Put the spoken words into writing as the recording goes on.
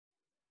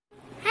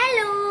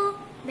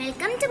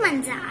Welcome to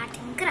Mansa art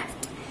and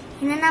craft.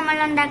 ഇന്ന് നമ്മൾ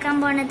ഉണ്ടാക്കാൻ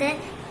പോണത്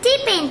ടീ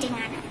പെയിന്റിംഗ്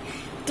ആണ്.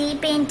 ടീ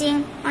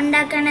പെയിന്റിംഗ്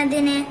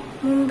ഉണ്ടാക്കുന്നതിന്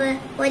മുമ്പ്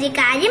ഒരു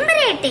കാര്യം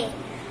പറയട്ടെ.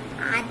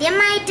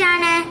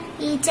 ആദ്യമായിട്ടാണ്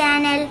ഈ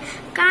ചാനൽ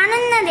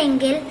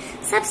കാണുന്നതെങ്കിൽ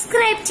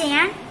സബ്സ്ക്രൈബ്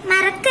ചെയ്യാൻ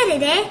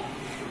മറക്കരുതേ.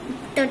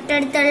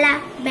 തൊട്ടടുത്തുള്ള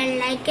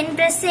ബെല്ലൈക്കൺ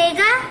പ്രസ്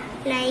ചെയ്യുക,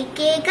 ലൈക്ക്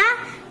ചെയ്യുക,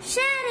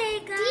 ഷെയർ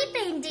ചെയ്യുക. ടീ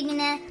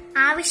പെയിന്റിങ്ങിന്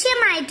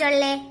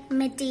ആവശ്യമായിട്ടുള്ള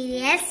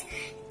മെറ്റീരിയൽസ്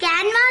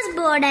ക്യാൻവാസ്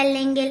ബോർഡ്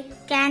അല്ലെങ്കിൽ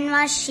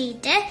canvas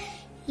sheet,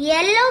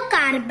 yellow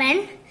carbon,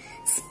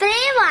 spray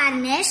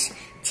varnish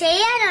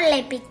ചെയ്യാനുള്ള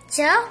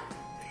പിക്ചർ,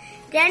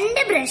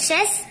 2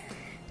 ബ്രഷസ്,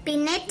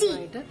 പിന്നെ ടീ.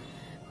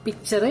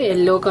 പിക്ചർ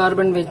യെല്ലോ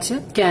കാർബൺ വെച്ച്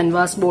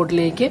ക്യാൻവാസ്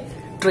ബോർഡിലേക്ക്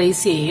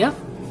ട്രേസ് ചെയ്യുക.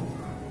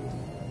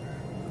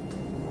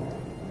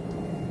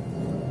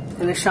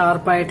 നല്ല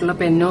ഷാർപ്പായിട്ടുള്ള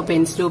പെന്നോ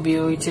പെൻസിലോ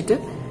ഉപയോഗിച്ചിട്ട്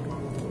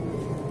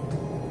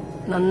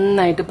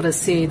നന്നായിട്ട്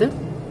പ്രസ് ചെയ്ത്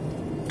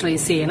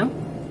ട്രേസ് ചെയ്യണം.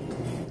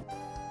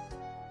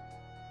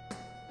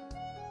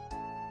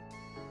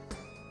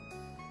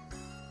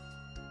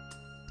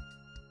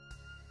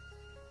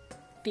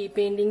 ടീ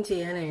പെയിന്റിംഗ്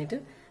ചെയ്യാനായിട്ട്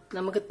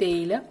നമുക്ക്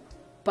തേയില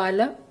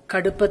പല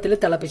കടുപ്പത്തിൽ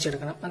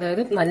തിളപ്പിച്ചെടുക്കണം.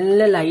 അതായത്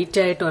നല്ല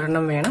ലൈറ്റായിട്ട്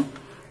ഒരെണ്ണം വേണം,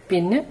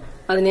 പിന്നെ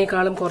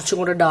അതിനേക്കാളും കുറച്ചും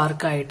കൂടെ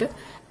ഡാർക്കായിട്ട്,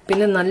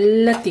 പിന്നെ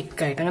നല്ല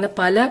തിക്കായിട്ട്, അങ്ങനെ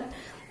പല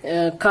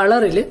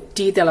കളറിൽ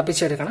ടീ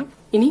തിളപ്പിച്ചെടുക്കണം.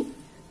 ഇനി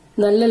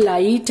നല്ല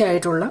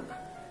ലൈറ്റായിട്ടുള്ള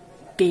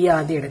ടീ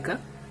ആദ്യം എടുക്കുക.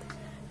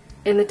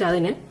 എന്നിട്ട്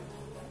അതിന്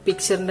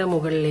പിക്ചറിന്റെ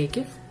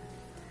മുകളിലേക്ക്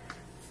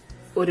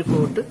ഒരു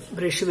കോട്ട്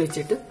ബ്രഷ്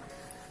വെച്ചിട്ട്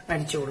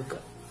അടിച്ചു കൊടുക്കുക.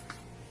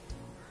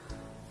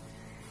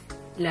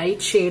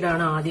 ലൈറ്റ്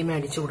ഷെയ്ഡാണ് ആദ്യമേ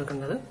അടിച്ചു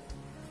കൊടുക്കേണ്ടത്.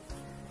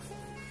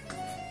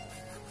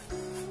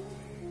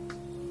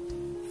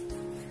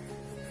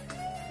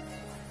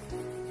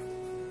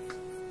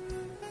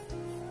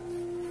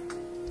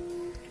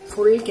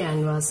 ഫുൾ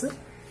ക്യാൻവാസ്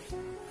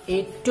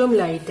ഏറ്റവും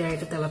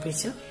ലൈറ്റായിട്ട്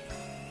തിളപ്പിച്ച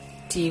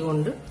ടീ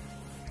കൊണ്ട്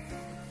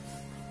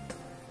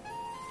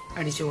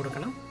അടിച്ചു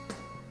കൊടുക്കണം.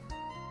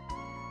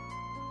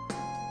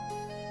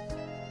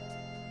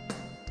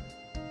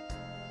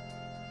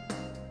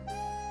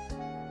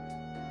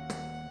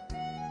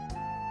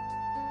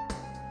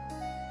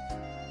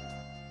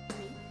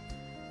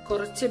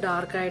 കുറച്ച്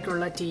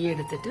ഡാർക്കായിട്ടുള്ള ടീ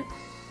എടുത്തിട്ട്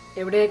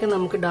എവിടെയൊക്കെ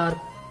നമുക്ക്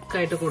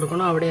ഡാർക്കായിട്ട്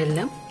കൊടുക്കണോ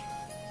അവിടെയെല്ലാം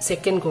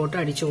സെക്കൻഡ് കോട്ട്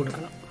അടിച്ചു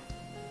കൊടുക്കണം.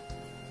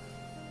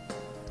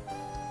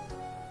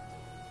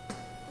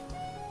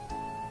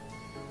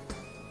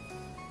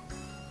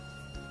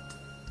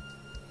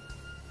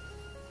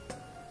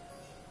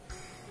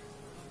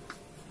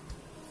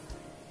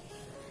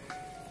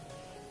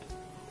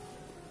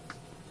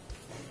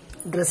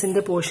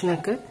 ഡ്രസ്സിന്റെ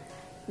പോർഷനൊക്കെ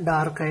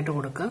ഡാർക്കായിട്ട്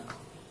കൊടുക്കുക.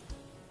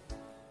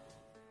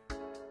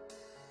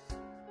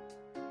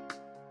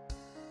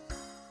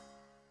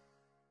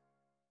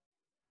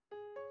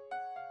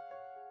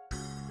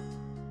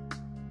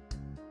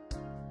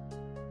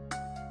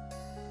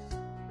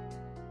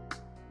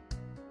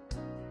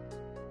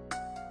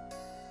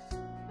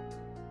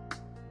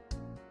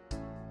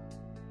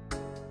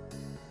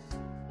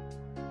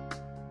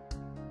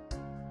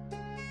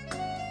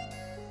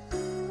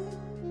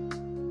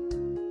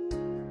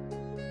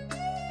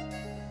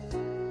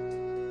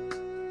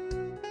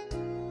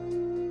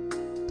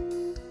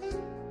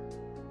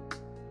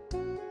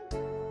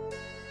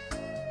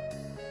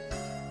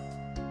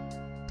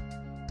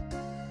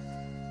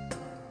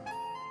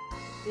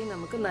 ഇനി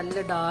നമുക്ക്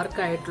നല്ല ഡാർക്ക്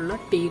ആയിട്ടുള്ള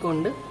ടീ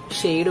കൊണ്ട്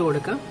ഷെയ്ഡ്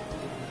കൊടുക്കാം.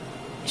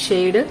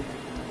 ഷെയ്ഡ്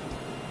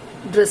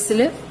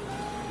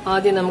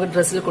ആദ്യം നമുക്ക്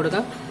ഡ്രസ്സിൽ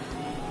കൊടുക്കാം.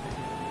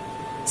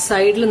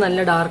 സൈഡിൽ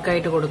നല്ല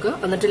ഡാർക്കായിട്ട് കൊടുക്കുക.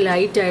 എന്നിട്ട്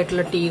ലൈറ്റ്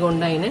ആയിട്ടുള്ള ടീ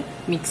കൊണ്ട് അതിനെ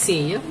മിക്സ്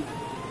ചെയ്യുക.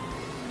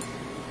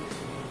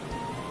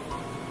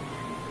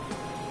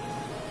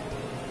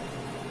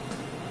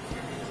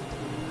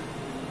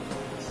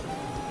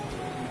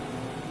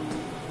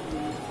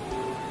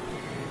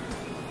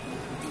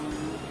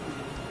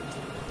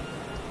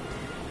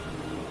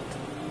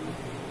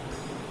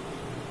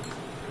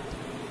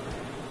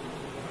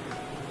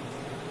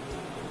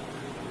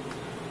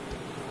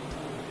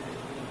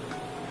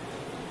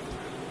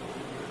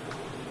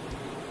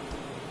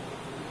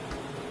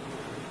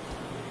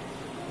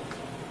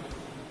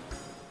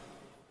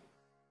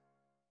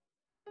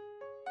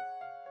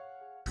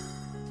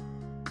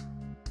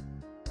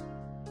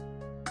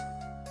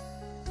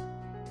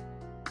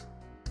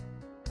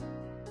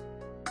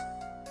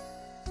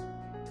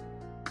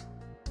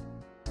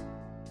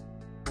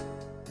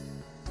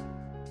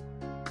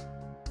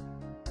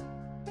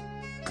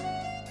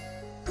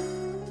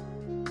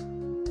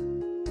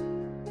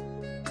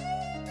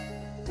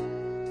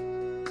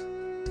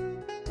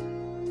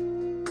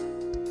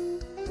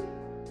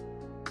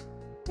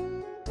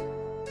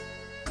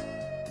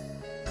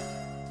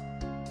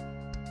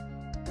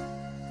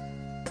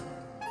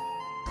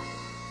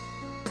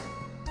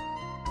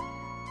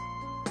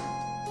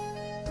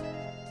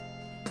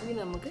 ഇനി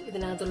നമുക്ക്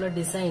ഇതിനകത്തുള്ള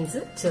ഡിസൈൻസ്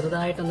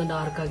ചെറുതായിട്ടൊന്ന്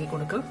ഡാർക്കാക്കി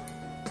കൊടുക്കാം.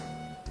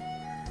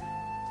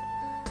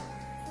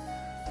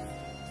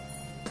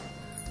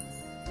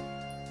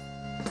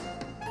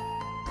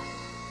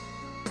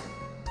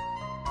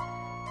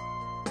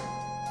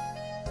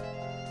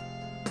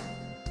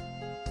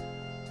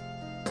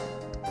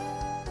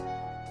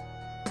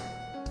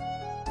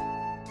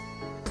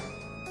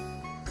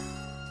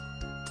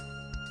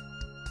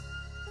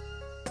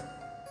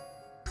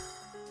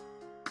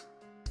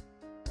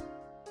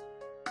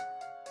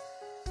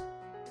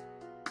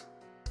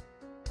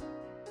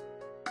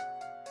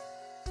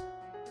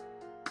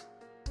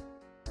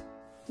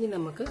 ഇനി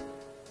നമുക്ക്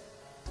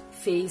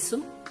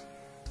ഫേസും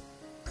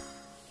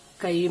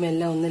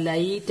കൈയുമെല്ലാം ഒന്ന്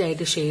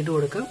ലൈറ്റായിട്ട് ഷെയ്ഡ്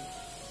കൊടുക്കാം.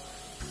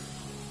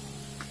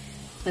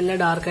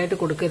 നല്ല ഡാർക്കായിട്ട്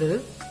കൊടുക്കരുത്.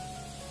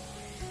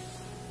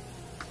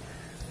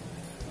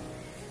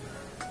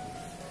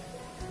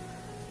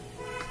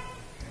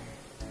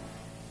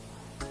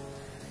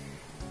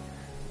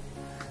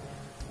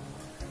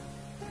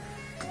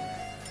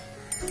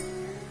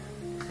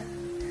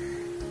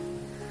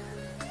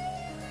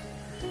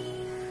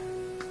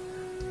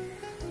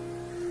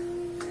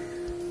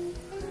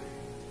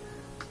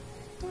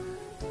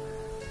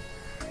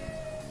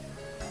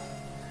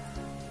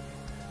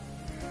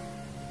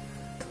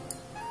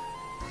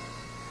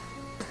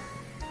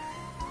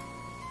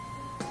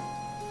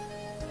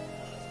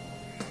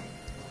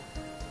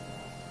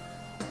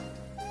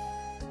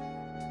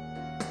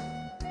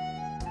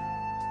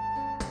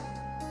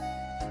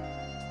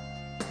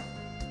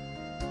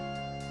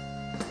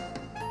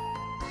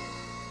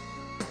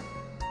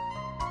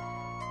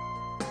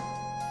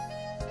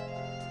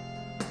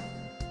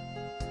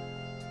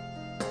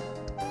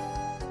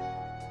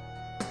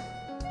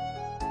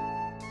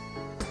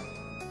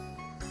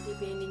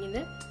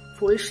 പെയിന്റിങ്ങിന്റെ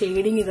ഫുൾ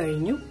ഷെയ്ഡിങ്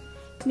കഴിഞ്ഞു.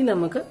 ഇനി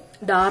നമുക്ക്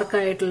ഡാർക്ക്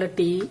ആയിട്ടുള്ള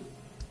ടീ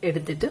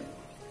എടുത്തിട്ട്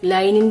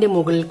ലൈനിന്റെ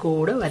മുകളിൽ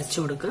കൂടെ വരച്ചു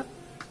കൊടുക്കുക.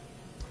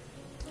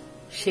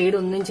 ഷെയ്ഡ്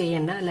ഒന്നും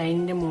ചെയ്യണ്ട,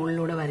 ലൈനിന്റെ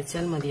മുകളിലൂടെ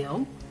വരച്ചാൽ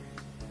മതിയാവും.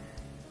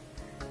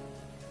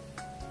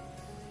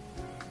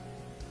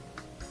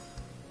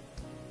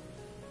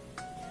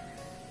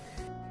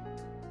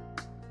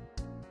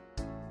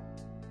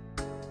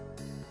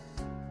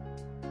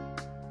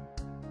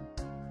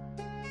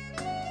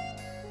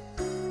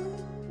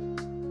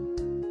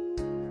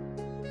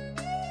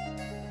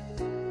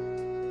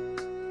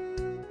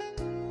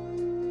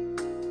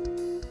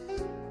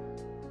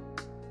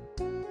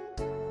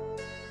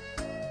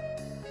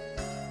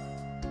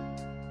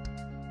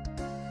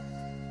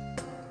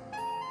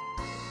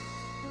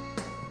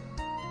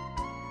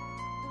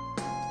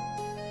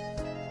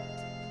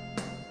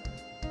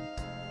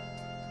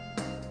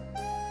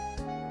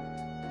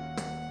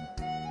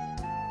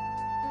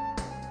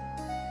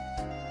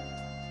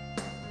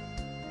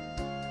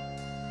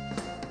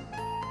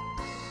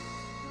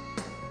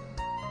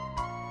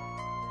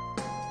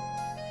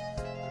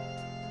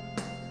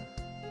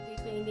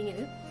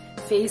 പെയിന്റിങ്ങിന്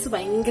ഫേസ്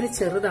ഭയങ്കര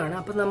ചെറുതാണ്.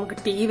 അപ്പൊ നമുക്ക്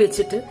ടീ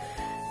വെച്ചിട്ട്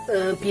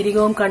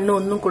പിരികവും കണ്ണും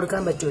ഒന്നും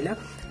കൊടുക്കാൻ പറ്റൂല.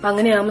 അപ്പൊ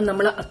അങ്ങനെയാകുമ്പോൾ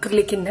നമ്മൾ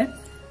അക്രിലിക്കിന്റെ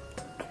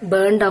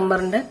ബേൺഡ്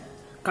അമ്പറിന്റെ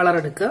കളർ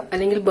എടുക്കുക,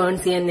 അല്ലെങ്കിൽ ബേൺ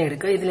സിയന്നെ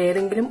എടുക്കുക.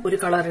 ഇതിലേതെങ്കിലും ഒരു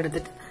കളർ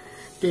എടുത്തിട്ട്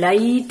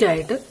ലൈറ്റ്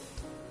ആയിട്ട്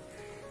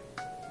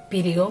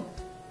പിരികവും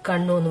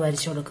കണ്ണും ഒന്ന്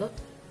വരച്ചു കൊടുക്കുക.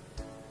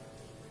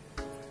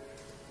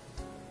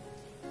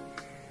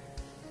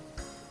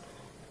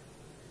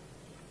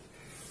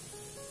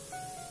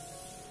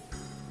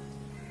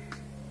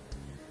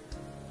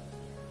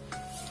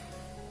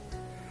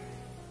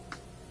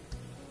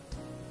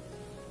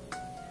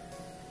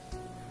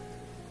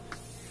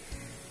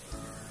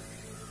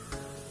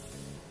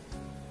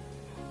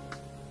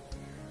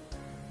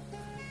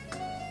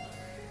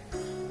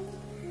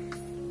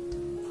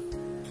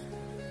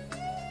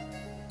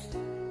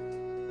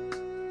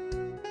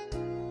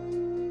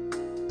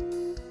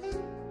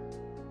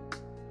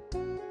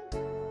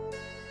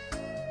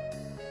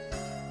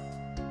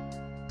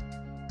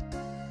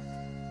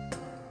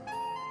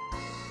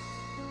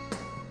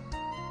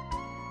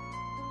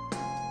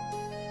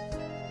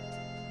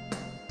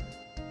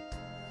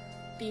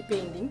 ടീ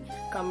പെയിന്റിംഗ്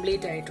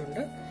കംപ്ലീറ്റ്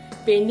ആയിട്ടുണ്ട്.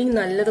 പെയിന്റിംഗ്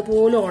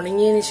നല്ലതുപോലെ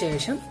ഉണങ്ങിയതിന്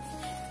ശേഷം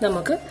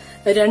നമുക്ക്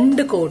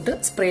 2 കോട്ട്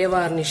സ്പ്രേ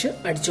വാർണിഷ്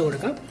അടിച്ചു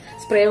കൊടുക്കാം.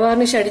 സ്പ്രേ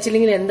വാർണിഷ്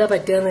അടിച്ചില്ലെങ്കിൽ എന്താ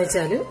പറ്റുകയെന്ന്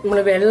വെച്ചാൽ നമ്മൾ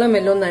വെള്ളം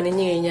എല്ലാം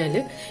നനഞ്ഞു കഴിഞ്ഞാൽ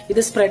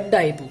ഇത് സ്പ്രെഡ്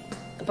ആയി പോകും.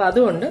 അപ്പൊ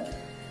അതുകൊണ്ട്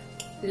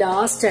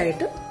ലാസ്റ്റ്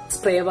ആയിട്ട്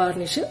സ്പ്രേ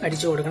വാർണിഷ്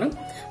അടിച്ചു കൊടുക്കണം.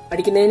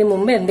 അടിക്കുന്നതിന്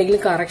മുമ്പ്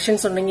എന്തെങ്കിലും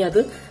കറക്ഷൻസ് ഉണ്ടെങ്കിൽ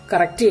അത്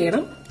കറക്റ്റ്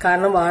ചെയ്യണം.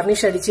 കാരണം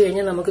വാർണിഷ് അടിച്ചു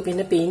കഴിഞ്ഞാൽ നമുക്ക്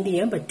പിന്നെ പെയിന്റ്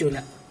ചെയ്യാൻ പറ്റൂല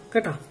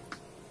കേട്ടോ.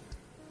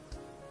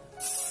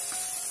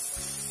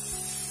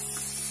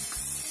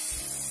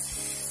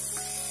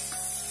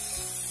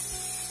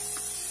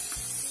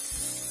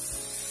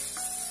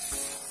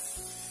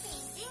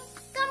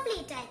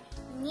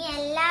 ഇനി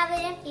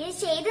എല്ലാവരും ഇത്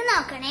ചെയ്ത്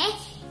നോക്കണേ.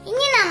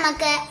 ഇനി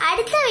നമുക്ക്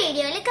അടുത്ത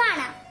വീഡിയോയിൽ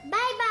കാണാം.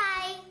 Bye bye.